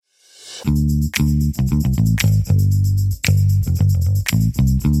Hey,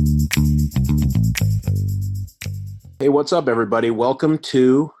 what's up, everybody? Welcome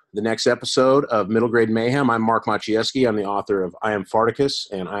to the next episode of Middle Grade Mayhem. I'm Mark Maciejewski. I'm the author of I Am Farticus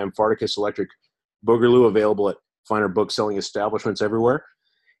and I Am Farticus Electric Boogaloo, available at finer book-selling establishments everywhere.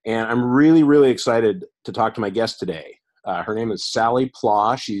 And I'm really, really excited to talk to my guest today. Her name is Sally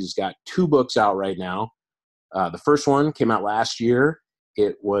Plough. She's got 2 books out right now. The first one came out last year.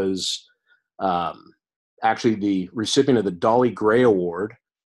 It was actually the recipient of the Dolly Gray Award,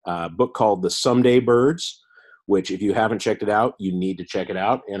 a book called The Someday Birds, which if you haven't checked it out, you need to check it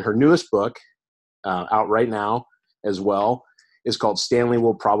out. And her newest book, out right now as well, is called Stanley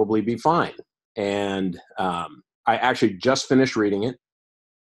Will Probably Be Fine. And I actually just finished reading it.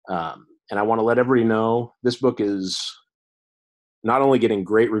 And I want to let everybody know this book is not only getting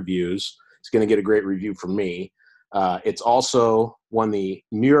great reviews, it's going to get a great review from me. It's also won the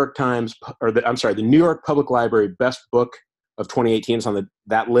New York Times, the New York Public Library Best Book of 2018. It's on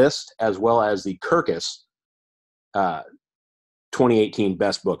that list, as well as the Kirkus 2018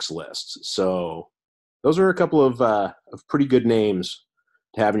 Best Books lists. So those are a couple of pretty good names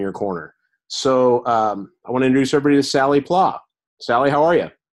to have in your corner. So I want to introduce everybody to Sally Plough. Sally, how are you?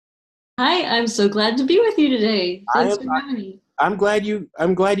 Hi, I'm so glad to be with you today. Thanks for having me. I'm glad you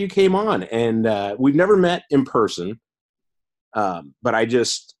came on, and we've never met in person, but I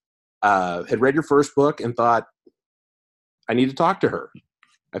just had read your first book and thought I need to talk to her.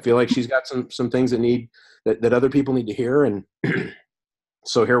 I feel like she's got some things that other people need to hear, and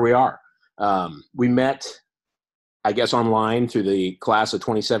so here we are. We met, I guess, online through the class of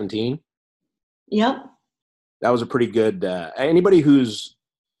 2017. Yep. That was a pretty good. Anybody who's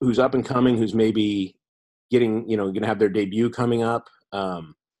up and coming, who's maybe going to have their debut coming up, a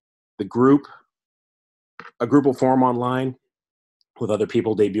group will form online with other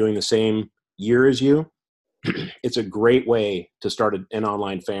people debuting the same year as you. It's a great way to start an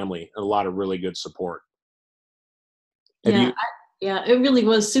online family, and a lot of really good support. Yeah, it really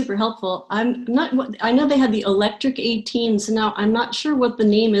was super helpful. I know they had the Electric 18s. Now I'm not sure what the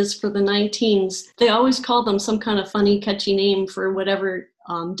name is for the 19s. They always call them some kind of funny, catchy name for whatever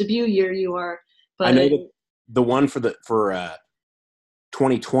debut year you are. But I know that the one for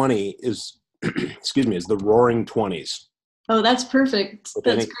 2020 is, excuse me, is the Roaring 20s. Oh, that's perfect.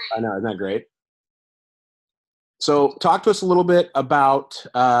 That's great. I know, isn't that great? So talk to us a little bit about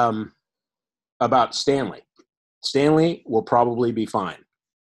Stanley. Stanley Will Probably Be Fine.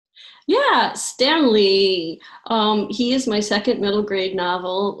 Yeah, Stanley. He is my second middle grade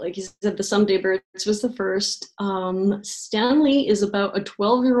novel. Like you said, The Someday Birds was the first. Stanley is about a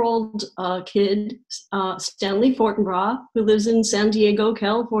 12-year-old kid, Stanley Fortinbras, who lives in San Diego,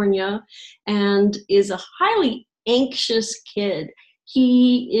 California, and is a highly anxious kid.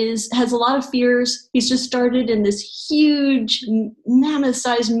 He has a lot of fears. He's just started in this huge,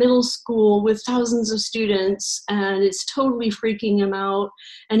 mammoth-sized middle school with thousands of students, and it's totally freaking him out.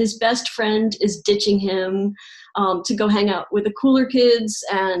 And his best friend is ditching him to go hang out with the cooler kids,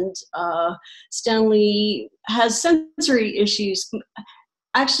 and Stanley has sensory issues.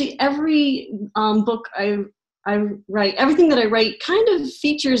 Actually, every book I write, everything that I write kind of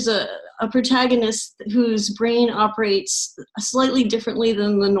features a protagonist whose brain operates slightly differently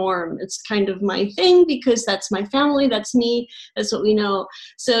than the norm. It's kind of my thing because that's my family, that's me, that's what we know.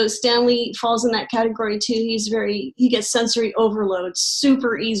 So Stanley falls in that category too. He gets sensory overload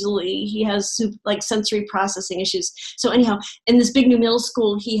super easily. He has sensory processing issues. So anyhow, in this big new middle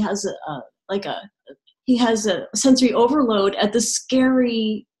school, he has a sensory overload at the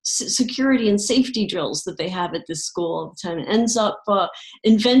scary security and safety drills that they have at this school all the time, and ends up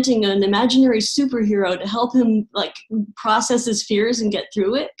inventing an imaginary superhero to help him process his fears and get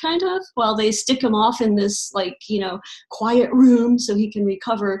through it, kind of, while they stick him off in this quiet room so he can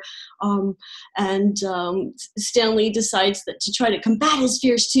recover. Stanley decides that to try to combat his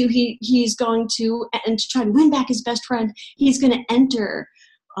fears too, he's going to, and to try to win back his best friend, he's going to enter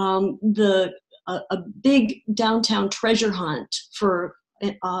a big downtown treasure hunt for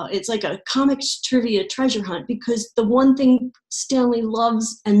it's like a comics trivia treasure hunt, because the one thing Stanley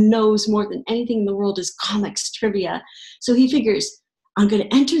loves and knows more than anything in the world is comics trivia. So he figures, I'm going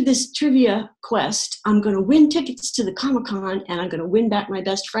to enter this trivia quest, I'm going to win tickets to the Comic-Con, and I'm going to win back my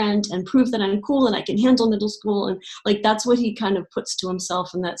best friend and prove that I'm cool and I can handle middle school. And that's what he kind of puts to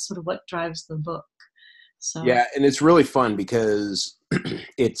himself, and that's sort of what drives the book. So yeah, and it's really fun because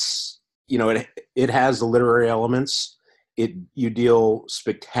it's, it has the literary elements. You deal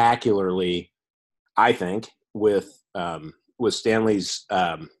spectacularly, I think, with Stanley's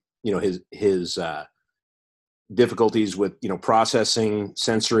his difficulties with, processing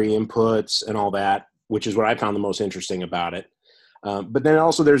sensory inputs and all that, which is what I found the most interesting about it. But then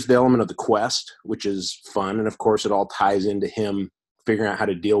also there's the element of the quest, which is fun. And of course it all ties into him figuring out how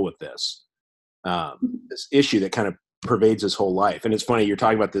to deal with this issue that kind of pervades his whole life. And it's funny, you're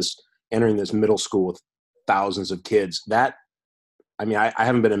talking about this, entering this middle school with thousands of kids. I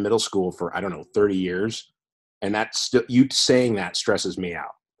haven't been in middle school for, 30 years. And that's still, you saying that stresses me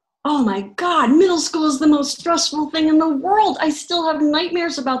out. Oh my God, middle school is the most stressful thing in the world. I still have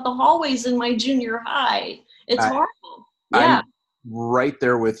nightmares about the hallways in my junior high. It's horrible. Yeah. I'm right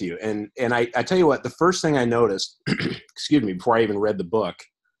there with you. And I tell you what, the first thing I noticed, excuse me, before I even read the book,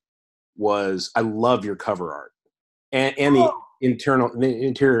 was I love your cover art. And the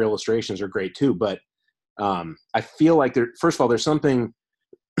interior illustrations are great too. But I feel like first of all, there's something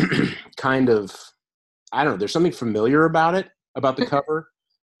kind of, there's something familiar about it, about the cover.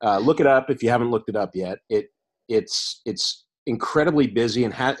 Look it up if you haven't looked it up yet. It's incredibly busy,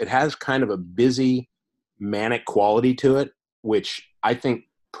 and it has kind of a busy, manic quality to it, which I think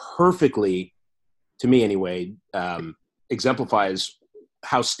perfectly, to me anyway, exemplifies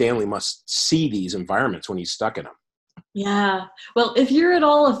how Stanley must see these environments when he's stuck in them. Yeah. Well, if you're at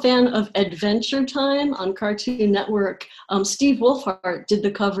all a fan of Adventure Time on Cartoon Network, Steve Wolfhard did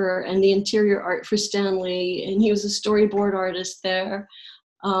the cover and the interior art for Stanley, and he was a storyboard artist there.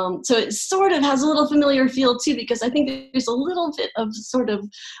 So it sort of has a little familiar feel too, because I think there's a little bit of sort of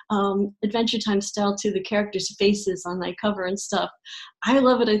Adventure Time style to the characters' faces on that cover and stuff. I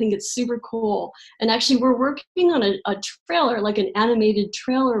love it. I think it's super cool. And actually, we're working on a trailer, like an animated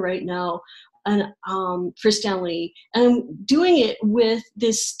trailer right now, and for Stanley, and I'm doing it with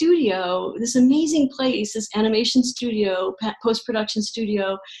this studio, this amazing place, this animation studio, post-production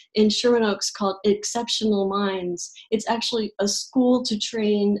studio in Sherman Oaks called Exceptional Minds. It's actually a school to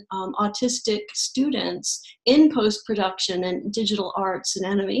train autistic students in post-production and digital arts and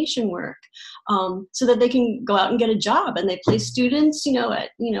animation work, so that they can go out and get a job. And they place students,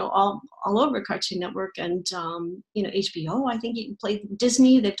 all over Cartoon Network and HBO. I think you can play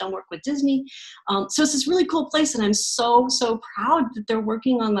Disney. They've done work with Disney. So it's this really cool place, and I'm so proud that they're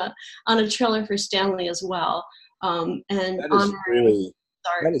working on a trailer for Stanley as well. That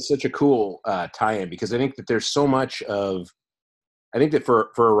is such a cool tie-in, because I think that there's so much of, I think that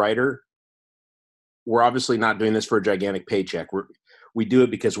for a writer, we're obviously not doing this for a gigantic paycheck. We do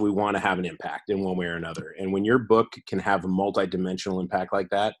it because we want to have an impact in one way or another. And when your book can have a multi-dimensional impact like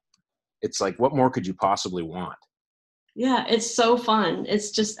that, it's like, what more could you possibly want? Yeah, it's so fun.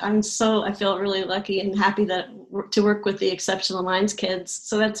 It's just, I feel really lucky and happy to work with the Exceptional Minds kids.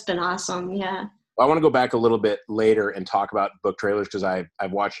 So that's been awesome. Yeah. I want to go back a little bit later and talk about book trailers, because I've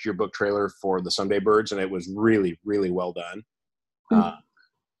watched your book trailer for the Someday Birds, and it was really, really well done. But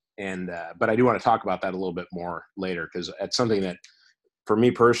I do want to talk about that a little bit more later, because it's something that, for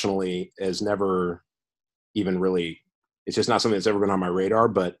me personally, has never even really, it's just not something that's ever been on my radar,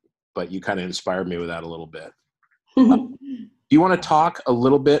 but you kind of inspired me with that a little bit. Do you want to talk a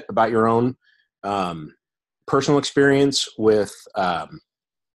little bit about your own personal experience with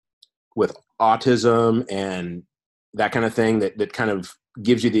autism and that kind of thing that kind of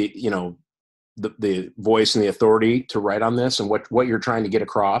gives you the voice and the authority to write on this, and what you're trying to get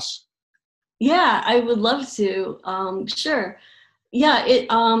across? Yeah, I would love to. Sure. Yeah,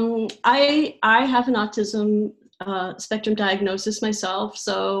 I have an autism spectrum diagnosis myself,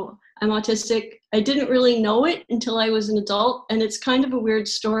 so I'm autistic. I didn't really know it until I was an adult, and it's kind of a weird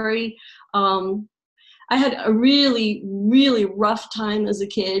story. I had a really, really rough time as a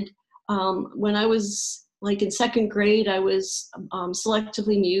kid. When I was like in second grade, I was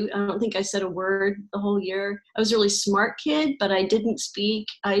selectively mute. I don't think I said a word the whole year. I was a really smart kid, but I didn't speak.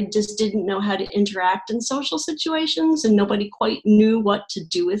 I just didn't know how to interact in social situations, and nobody quite knew what to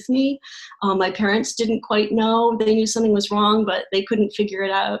do with me. My parents didn't quite know. They knew something was wrong, but they couldn't figure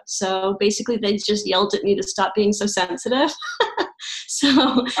it out. So basically, they just yelled at me to stop being so sensitive.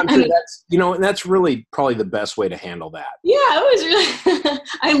 So I'm sure that's really probably the best way to handle that. Yeah, it was really,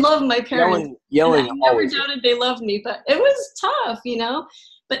 I love my parents. Yelling. I never doubted they loved me, but it was tough,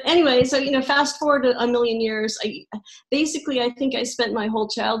 But anyway, so, fast forward a million years, I think I spent my whole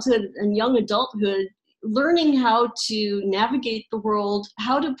childhood and young adulthood learning how to navigate the world,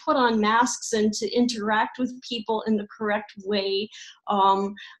 how to put on masks and to interact with people in the correct way,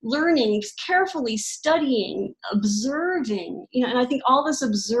 learning, carefully studying, observing, and I think all this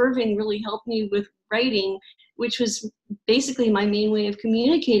observing really helped me with writing, which was basically my main way of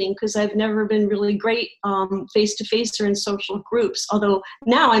communicating, because I've never been really great face-to-face or in social groups, although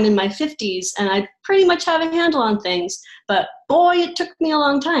now I'm in my 50s and I pretty much have a handle on things, but boy, it took me a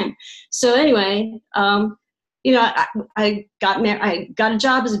long time. So anyway, I got married. I got a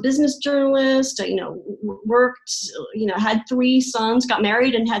job as a business journalist. I, worked. Had 3 sons. Got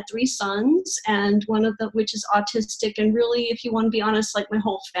married and had 3 sons, and one of which is autistic. And really, if you want to be honest, like my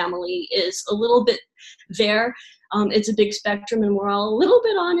whole family is a little bit there. It's a big spectrum, and we're all a little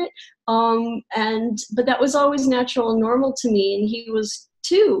bit on it. But that was always natural and normal to me, and he was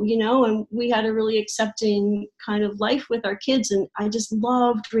too, and we had a really accepting kind of life with our kids, and I just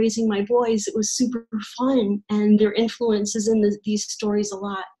loved raising my boys. It was super fun, and their influence is in these stories a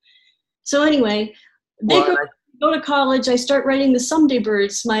lot. So anyway, they go to college. I start writing the Someday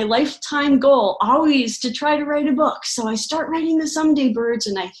Birds. My lifetime goal, always to try to write a book. So I start writing the Someday Birds,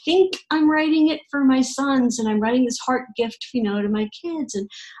 and I think I'm writing it for my sons, and I'm writing this heart gift, to my kids, and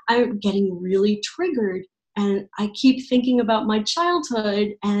I'm getting really triggered. And I keep thinking about my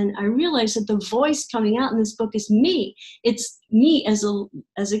childhood, and I realize that the voice coming out in this book is me. It's me as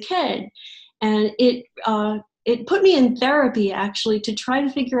a kid, and it put me in therapy actually to try to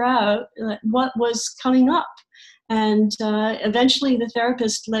figure out what was coming up. And eventually, the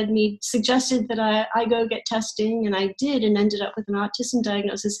therapist suggested that I go get testing, and I did, and ended up with an autism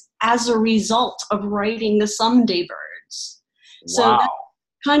diagnosis as a result of writing the Someday Birds. Wow. So that's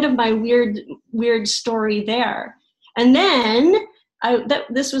kind of my weird story there. And then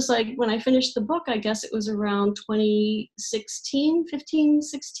this was like when I finished the book, I guess it was around 2016, 15,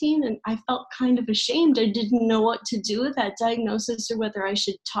 16, and I felt kind of ashamed. I didn't know what to do with that diagnosis, or whether I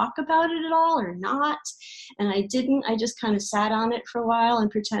should talk about it at all or not. And I didn't. I just kind of sat on it for a while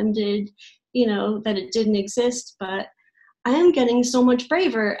and pretended, that it didn't exist. But I am getting so much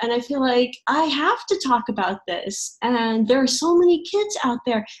braver, and I feel like I have to talk about this. And there are so many kids out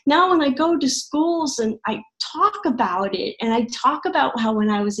there. Now when I go to schools and I talk about it, and I talk about how when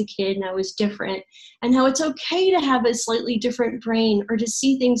I was a kid and I was different, and how it's okay to have a slightly different brain, or to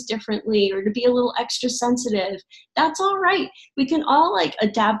see things differently, or to be a little extra sensitive, that's all right. We can all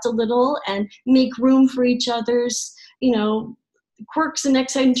adapt a little and make room for each other's, quirks and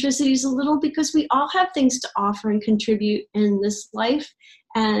eccentricities a little, because we all have things to offer and contribute in this life.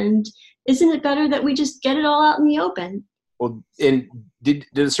 And isn't it better that we just get it all out in the open? Well, and did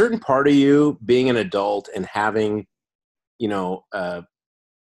a certain part of you, being an adult and having,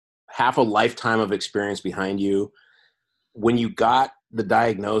 half a lifetime of experience behind you, when you got the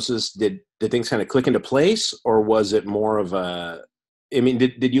diagnosis, did things kind of click into place, or was it more of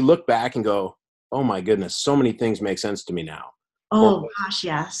did you look back and go, oh my goodness, so many things make sense to me now? Oh gosh,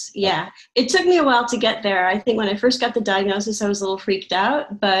 yes. Yeah. It took me a while to get there. I think when I first got the diagnosis, I was a little freaked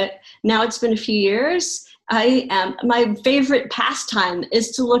out, but now it's been a few years. My favorite pastime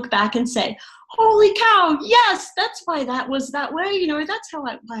is to look back and say, holy cow, yes, that's why that was that way, or that's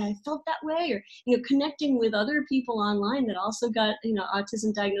why I felt that way, or, connecting with other people online that also got,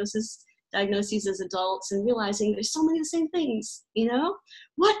 autism diagnoses as adults, and realizing there's so many of the same things.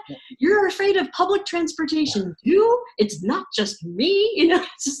 What, you're afraid of public transportation too? It's not just me.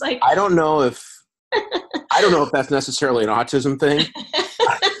 It's just like, I don't know if that's necessarily an autism thing.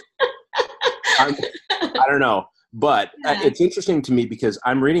 I don't know, but it's interesting to me because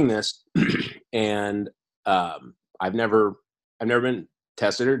I'm reading this and I've never been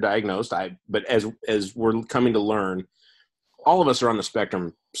tested or diagnosed. But as we're coming to learn, all of us are on the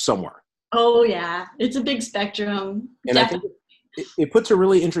spectrum somewhere. Oh yeah, it's a big spectrum. And definitely. I think it puts a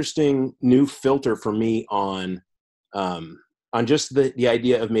really interesting new filter for me on just the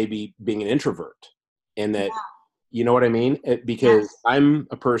idea of maybe being an introvert, and that, you know what I mean? Because yes. I'm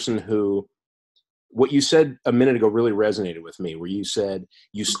a person who, what you said a minute ago really resonated with me, where you said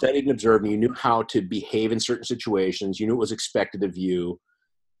you studied and observed and you knew how to behave in certain situations. You knew it was expected of you,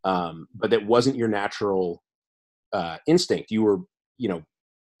 but that wasn't your natural instinct. You were,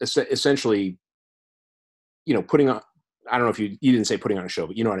 essentially, putting on, I don't know if you didn't say putting on a show,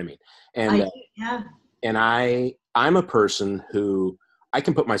 but you know what I mean? And and I'm a person who, I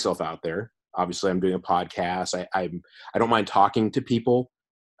can put myself out there. Obviously I'm doing a podcast. I don't mind talking to people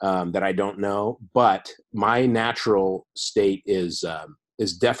that I don't know, but my natural state is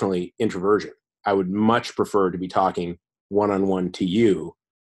definitely introversion. I would much prefer to be talking one-on-one to you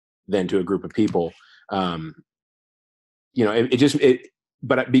than to a group of people.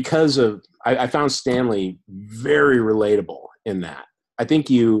 But because of, I found Stanley very relatable in that. I think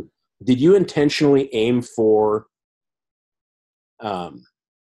did you intentionally aim for,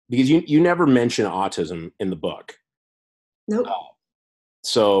 because you never mention autism in the book. Nope.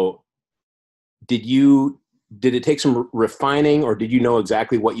 So did it take some refining, or did you know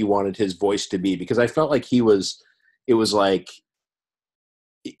exactly what you wanted his voice to be? Because I felt like it was like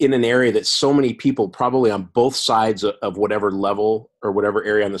in an area that so many people probably on both sides of whatever level or whatever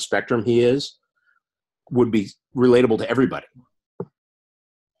area on the spectrum he is, would be relatable to everybody.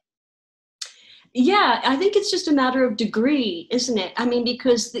 Yeah, I think it's just a matter of degree, isn't it? I mean,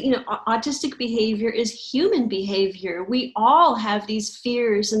 because autistic behavior is human behavior. We all have these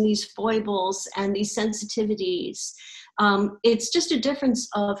fears and these foibles and these sensitivities. It's just a difference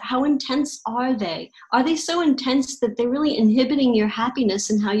of how intense are they? Are they so intense that they're really inhibiting your happiness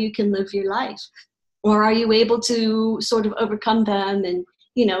and how you can live your life? Or are you able to sort of overcome them? And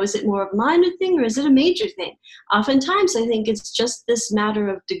is it more of a minor thing or is it a major thing? Oftentimes, I think it's just this matter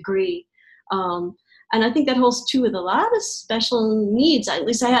of degree. And I think that holds true with a lot of special needs. At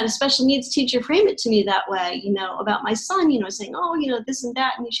least I had a special needs teacher frame it to me that way, about my son, saying, oh, this and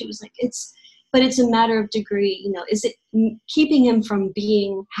that. And she was like, but it's a matter of degree. Is it keeping him from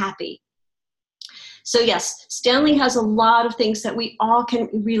being happy? So yes, Stanley has a lot of things that we all can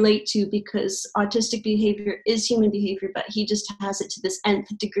relate to because autistic behavior is human behavior, but he just has it to this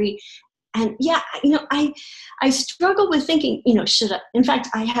nth degree. And yeah, I struggle with thinking, in fact,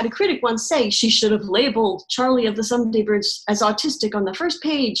 I had a critic once say she should have labeled Charlie of the Someday Birds as autistic on the first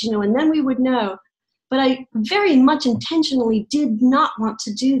page, and then we would know. But I very much intentionally did not want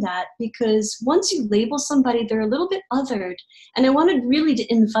to do that because once you label somebody, they're a little bit othered. And I wanted really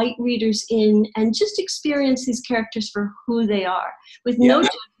to invite readers in and just experience these characters for who they are with no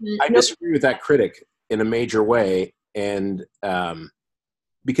judgment. I disagree with that critic in a major way. And,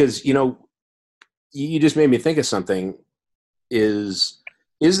 because, you just made me think of something. Is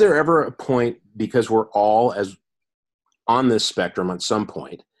there ever a point, because we're all as on this spectrum at some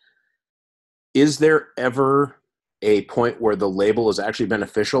point, is there ever a point where the label is actually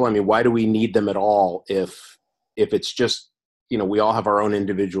beneficial? I mean, why do we need them at all if it's just, we all have our own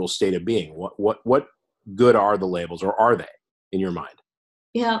individual state of being? What good are the labels, or are they in your mind?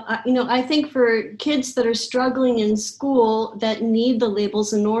 Yeah, I think for kids that are struggling in school that need the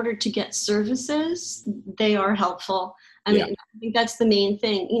labels in order to get services, they are helpful. I mean, I think that's the main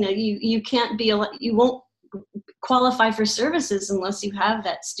thing. You can't you won't qualify for services unless you have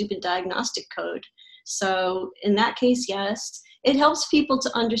that stupid diagnostic code. So in that case, yes, it helps people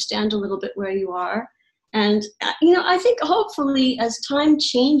to understand a little bit where you are. And, I think hopefully as time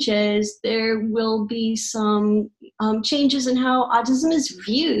changes, there will be some changes in how autism is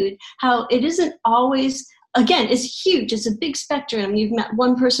viewed, how it isn't always, again, it's huge. It's a big spectrum. You've met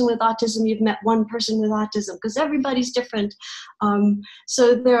one person with autism, you've met one person with autism, because everybody's different.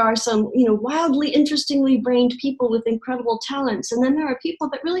 So there are some, wildly interestingly brained people with incredible talents. And then there are people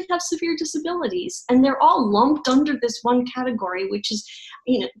that really have severe disabilities. And they're all lumped under this one category, which is,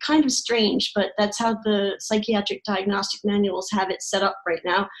 kind of strange, but that's how the psychiatric diagnostic manuals have it set up right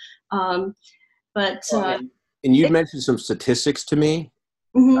now. And you'd mentioned some statistics to me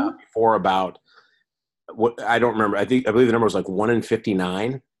before about, what I don't remember. I believe the number was like 1 in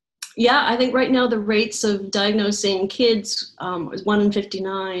 59. Yeah, I think right now the rates of diagnosing kids is 1 in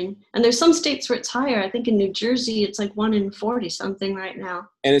 59, and there's some states where it's higher. I think in New Jersey it's like 1 in 40 something right now,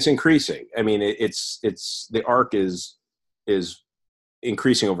 and it's increasing. I mean, it's the arc is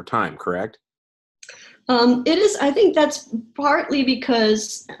increasing over time. Correct? It is. I think that's partly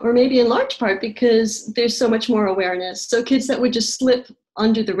because, or maybe in large part because there's so much more awareness. So kids that would just slip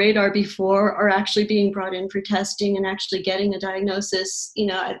under the radar before are actually being brought in for testing and actually getting a diagnosis.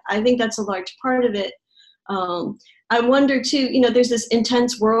 I think that's a large part of it. I wonder too, there's this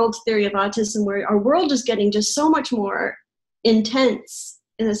intense world theory of autism where our world is getting just so much more intense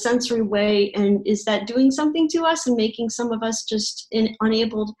in a sensory way. And is that doing something to us and making some of us just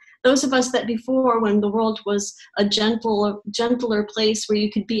unable? Those of us that before, when the world was a gentler place where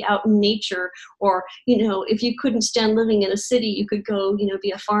you could be out in nature, or, if you couldn't stand living in a city, you could go,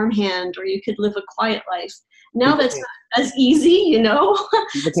 be a farmhand, or you could live a quiet life. Now that's not as easy,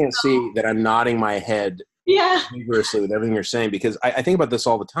 People can't see that I'm nodding my head vigorously with everything you're saying, because I think about this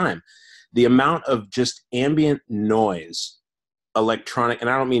all the time. The amount of just ambient noise, electronic, and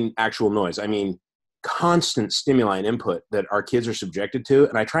I don't mean actual noise, I mean constant stimuli and input that our kids are subjected to.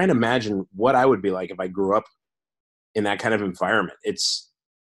 And I try and imagine what I would be like if I grew up in that kind of environment.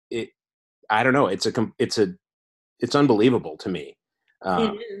 I don't know. It's unbelievable to me.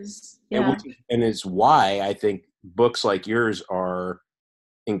 It is. Yeah. And it's why I think books like yours are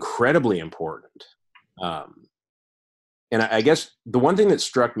incredibly important. And I guess the one thing that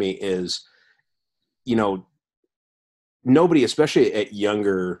struck me is, nobody, especially at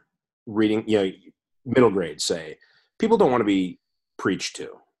younger reading, middle grade, say, people don't want to be preached to.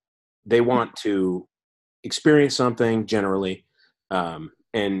 They want to experience something generally. And,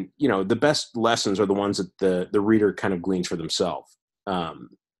 the best lessons are the ones that the reader kind of gleans for themselves.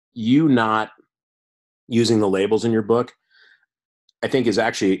 You not using the labels in your book, I think, is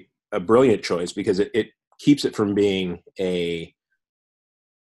actually a brilliant choice, because it keeps it from being I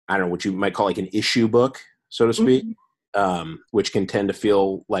don't know, what you might call like an issue book, so to speak, which can tend to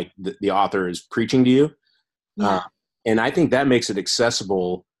feel like the author is preaching to you. Yeah. And I think that makes it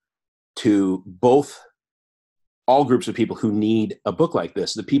accessible to all groups of people who need a book like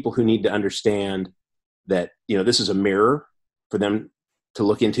this, the people who need to understand that, this is a mirror for them to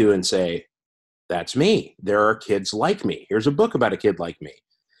look into and say, that's me. There are kids like me. Here's a book about a kid like me.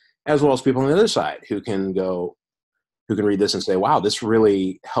 As well as people on the other side who can read this and say, wow, this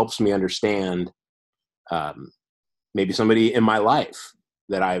really helps me understand maybe somebody in my life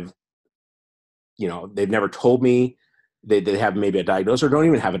that they've never told me they have maybe a diagnosis or don't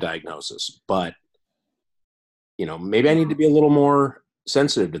even have a diagnosis, but maybe I need to be a little more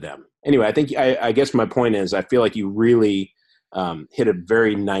sensitive to them. Anyway, I guess my point is, I feel like you really hit a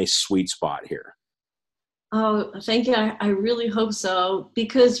very nice sweet spot here. Oh, thank you. I really hope so,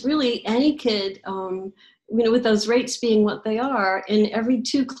 because really any kid, with those rates being what they are, in every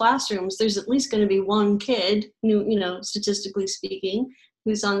 2 classrooms, there's at least going to be 1 kid, statistically speaking,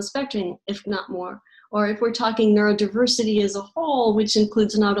 who's on the spectrum, if not more. Or if we're talking neurodiversity as a whole, which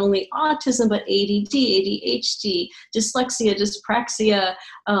includes not only autism, but ADD, ADHD, dyslexia, dyspraxia,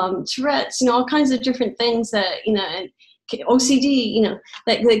 Tourette's, all kinds of different things that, OCD,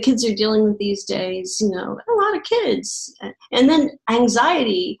 that kids are dealing with these days, a lot of kids. And then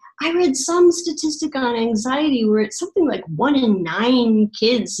anxiety. I read some statistic on anxiety where it's something like 1 in 9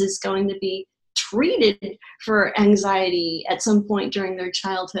 kids is going to be treated for anxiety at some point during their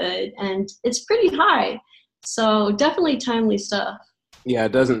childhood. And it's pretty high. So definitely timely stuff. Yeah,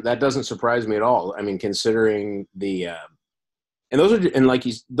 that doesn't surprise me at all. I mean, considering those are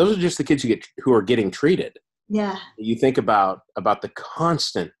just the kids who are getting treated. Yeah. You think about the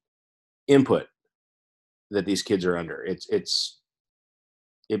constant input that these kids are under. It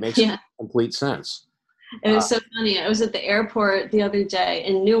makes complete sense. It was so funny. I was at the airport the other day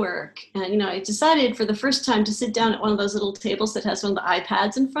in Newark, and I decided for the first time to sit down at one of those little tables that has one of the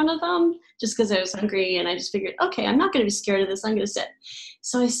iPads in front of them, just because I was hungry, and I just figured, okay, I'm not going to be scared of this. I'm going to sit.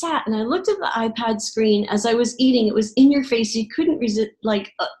 So I sat and I looked at the iPad screen as I was eating. It was in your face. You couldn't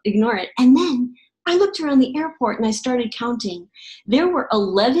ignore it. And then I looked around the airport and I started counting. There were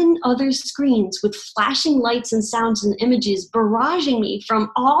 11 other screens with flashing lights and sounds and images barraging me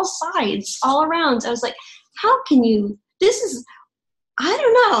from all sides, all around. I was like, how can you, I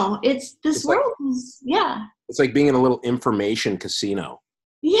don't know. This world is. It's like being in a little information casino.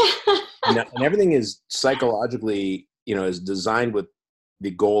 Yeah. And everything is psychologically, is designed with the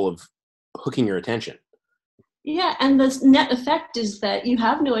goal of hooking your attention. Yeah, and the net effect is that you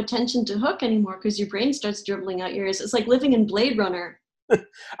have no attention to hook anymore because your brain starts dribbling out your ears. It's like living in Blade Runner.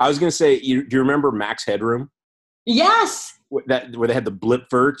 I was going to say, do you remember Max Headroom? Yes. Where they had the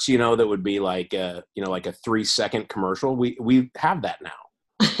blip verts, that would be like a 3-second commercial. We have that now.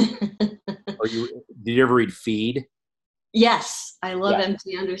 Did you ever read Feed? Yes, I love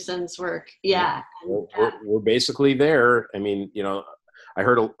M.T. Anderson's work. Yeah. We're basically there. I mean, I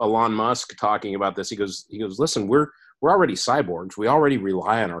heard Elon Musk talking about this. He goes, listen, we're already cyborgs. We already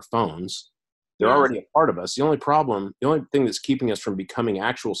rely on our phones. They're already a part of us. The only thing that's keeping us from becoming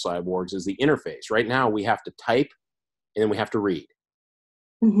actual cyborgs is the interface. Right now, we have to type and then we have to read.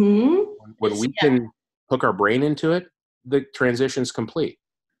 Mm-hmm. When we can hook our brain into it, the transition's complete.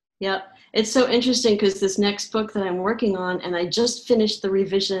 Yep. It's so interesting because this next book that I'm working on, and I just finished the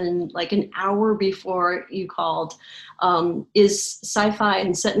revision like an hour before you called, is sci-fi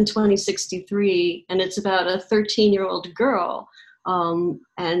and set in 2063. And it's about a 13-year-old girl.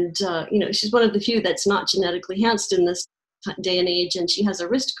 She's one of the few that's not genetically enhanced in this day and age. And she has a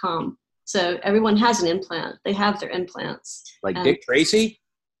wrist comm. So everyone has an implant. They have their implants. Like Dick Tracy?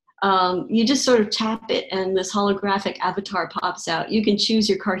 You just sort of tap it and this holographic avatar pops out. You can choose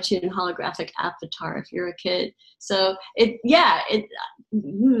your cartoon holographic avatar if you're a kid. So I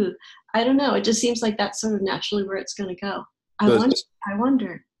don't know. It just seems like that's sort of naturally where it's going to go. I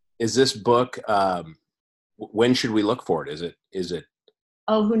wonder. Is this book, when should we look for it? Is it?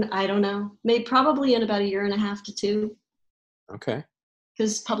 Oh, I don't know. Maybe probably in about 1.5 to 2 years. Okay.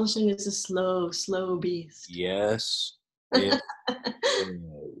 Because publishing is a slow beast. Yes. Is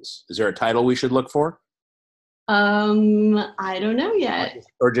there a title we should look for? I don't know yet.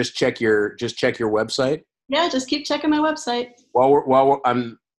 Or just check your website. Yeah, just keep checking my website. While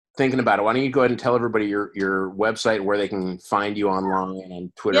I'm thinking about it, why don't you go ahead and tell everybody your website, where they can find you online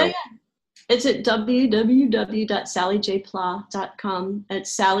and Twitter? Yeah. It's at www.sallyjpla.com.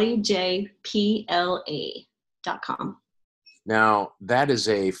 It's sallyjpla.com. Now, that is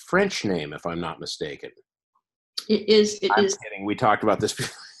a French name, if I'm not mistaken. It is. I'm kidding. We talked about this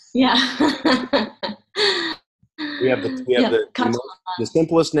before. Yeah. we have Yeah, the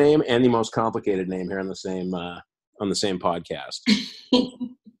simplest name and the most complicated name here on the same podcast.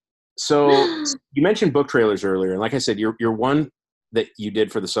 So you mentioned book trailers earlier, and like I said, your one that you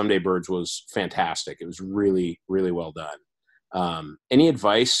did for the Someday Birds was fantastic. It was really, really well done. Any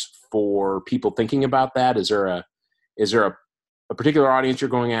advice for people thinking about that? Is there a particular audience you're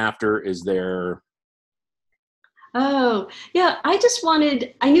going after? Is there? Oh, yeah. I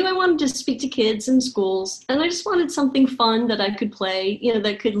knew I wanted to speak to kids in schools, and I just wanted something fun that I could play,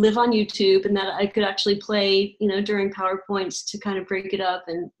 that could live on YouTube and that I could actually play, during PowerPoints to kind of break it up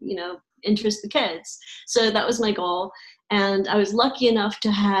and, interest the kids. So that was my goal. And I was lucky enough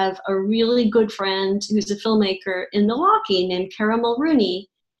to have a really good friend who's a filmmaker in Milwaukee named Kara Mulrooney.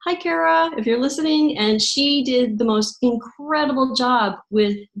 Hi, Kara, if you're listening. And she did the most incredible job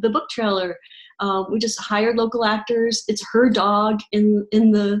with the book trailer. We just hired local actors. It's her dog in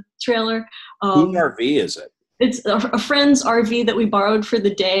the trailer. Whose RV is it? It's a friend's RV that we borrowed for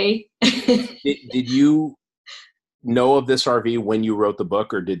the day. Did you know of this RV when you wrote the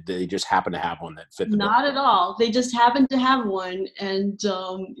book, or did they just happen to have one that fit the book? Not at all. They just happened to have one. And,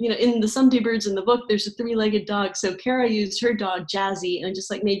 in the Someday Birds in the book, there's a 3-legged dog. So Kara used her dog, Jazzy, and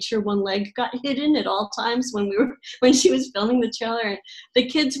just made sure one leg got hidden at all times when she was filming the trailer. And the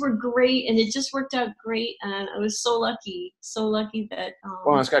kids were great, and it just worked out great. And I was so lucky that.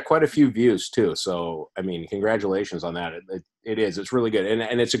 Well, it's got quite a few views too. So, I mean, congratulations on that. It's really good.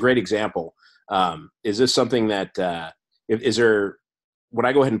 And it's a great example. Is this something that, when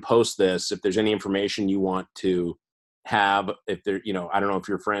I go ahead and post this, if there's any information you want to have, if there, I don't know if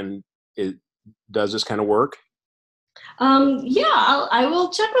your friend does this kind of work. Yeah, I will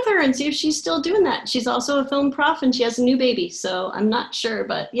check with her and see if she's still doing that. She's also a film prof and she has a new baby, so I'm not sure,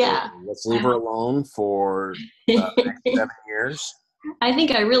 but yeah. Let's leave her alone for the next 7 years. I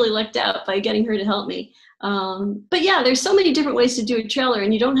think I really lucked out by getting her to help me. But yeah, there's so many different ways to do a trailer,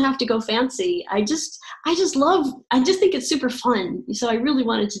 and you don't have to go fancy. I just think it's super fun. So I really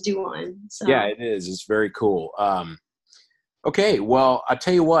wanted to do one. So. Yeah, it is. It's very cool. Okay. Well, I'll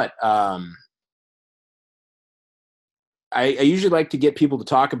tell you what, I usually like to get people to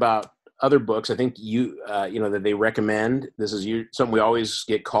talk about other books. I think that they recommend. This is something we always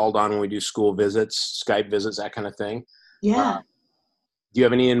get called on when we do school visits, Skype visits, that kind of thing. Yeah. Do you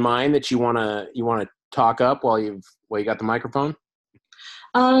have any in mind that you want to talk up while you got the microphone?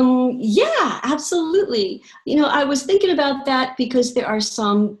 Yeah, absolutely. I was thinking about that because there are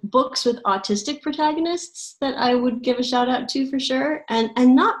some books with autistic protagonists that I would give a shout out to for sure. And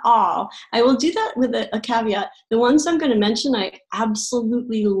not all. I will do that with a caveat. The ones I'm going to mention, I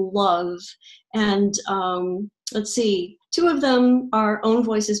absolutely love. And let's see, 2 of them are Own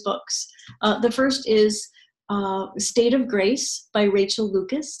Voices books. The first is State of Grace by Rachel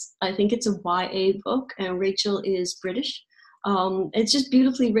Lucas. I think it's a YA book, and Rachel is British. It's just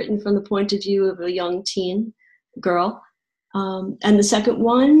beautifully written from the point of view of a young teen girl. And the second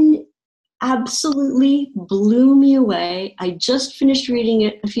one absolutely blew me away. I just finished reading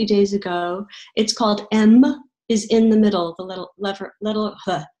it a few days ago. It's called M is in the Middle, the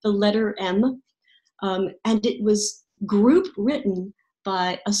letter M. And it was group written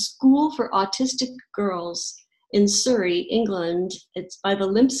by a school for autistic girls in Surrey, England. It's by the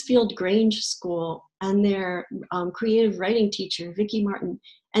Limpsfield Grange School and their creative writing teacher, Vicky Martin.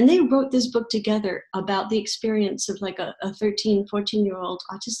 And they wrote this book together about the experience of a 13, 14-year-old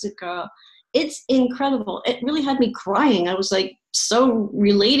autistic girl. It's incredible. It really had me crying. I was so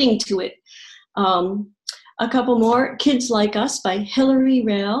relating to it. A couple more, Kids Like Us by Hilary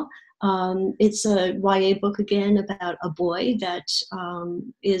Rail. It's a YA book again about a boy that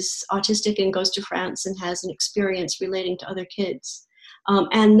is autistic and goes to France and has an experience relating to other kids.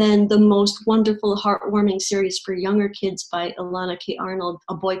 And then the most wonderful, heartwarming series for younger kids by Ilana K. Arnold,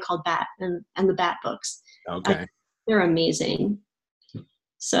 A Boy Called Bat, and the Bat books. Okay. They're amazing.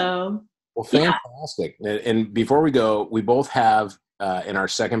 So. Well, fantastic. Yeah. And before we go, we both have in our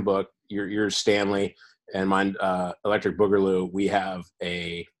second book, yours Stanley and mine Electric Boogaloo, we have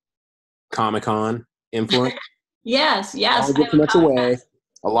a Comic-Con influence. Yes. Don't get too much away.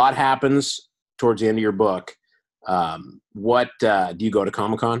 A lot happens towards the end of your book. What do you go to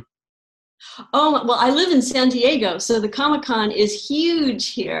Comic-Con? Oh, well, I live in San Diego, so the Comic-Con is huge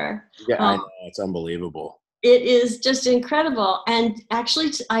here. Yeah, I know. It's unbelievable. It is just incredible. And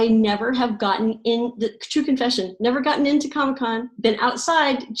actually, I never have gotten in, the true confession, never gotten into Comic-Con, been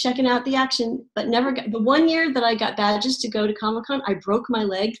outside checking out the action, but never got, the one year that I got badges to go to Comic-Con, I broke my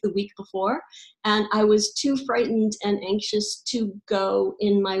leg the week before, and I was too frightened and anxious to go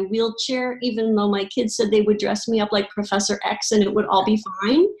in my wheelchair, even though my kids said they would dress me up like Professor X and it would all be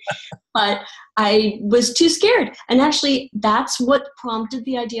fine. But I was too scared. And actually, that's what prompted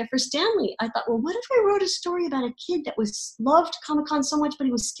the idea for Stanley. I thought, well, what if I wrote a story about a kid that loved Comic-Con so much, but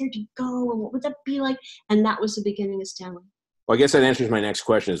he was scared to go, and what would that be like? And that was the beginning of Stanley. Well, I guess that answers my next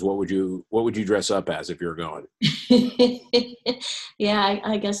question: is what would you dress up as if you were going? Yeah,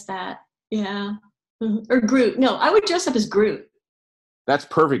 I guess that. Yeah, or Groot. No, I would dress up as Groot. That's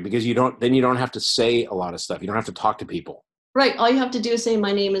perfect because you don't have to say a lot of stuff. You don't have to talk to people. Right. All you have to do is say,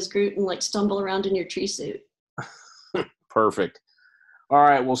 my name is Groot, and like stumble around in your tree suit. Perfect. All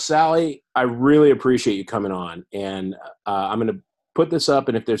right. Well, Sally, I really appreciate you coming on. And I'm going to put this up.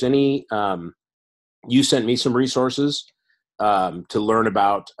 And if there's any, you sent me some resources to learn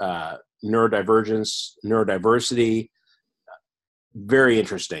about neurodivergence, neurodiversity. Very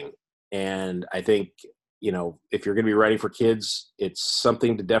interesting. And I think, if you're going to be writing for kids, it's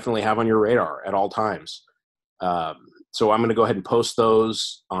something to definitely have on your radar at all times. So I'm going to go ahead and post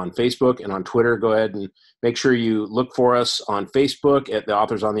those on Facebook and on Twitter. Go ahead and make sure you look for us on Facebook at the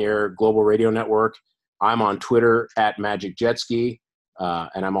Authors on the Air Global Radio Network. I'm on Twitter at Magic Jetski,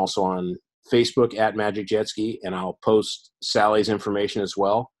 and I'm also on Facebook at Magic Jetski, and I'll post Sally's information as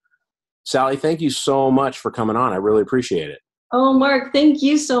well. Sally, thank you so much for coming on. I really appreciate it. Oh, Mark, thank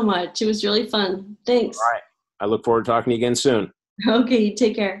you so much. It was really fun. Thanks. All right. I look forward to talking to you again soon. Okay,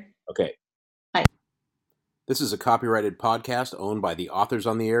 take care. Okay. Bye. This is a copyrighted podcast owned by the Authors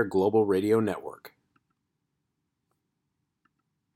on the Air Global Radio Network.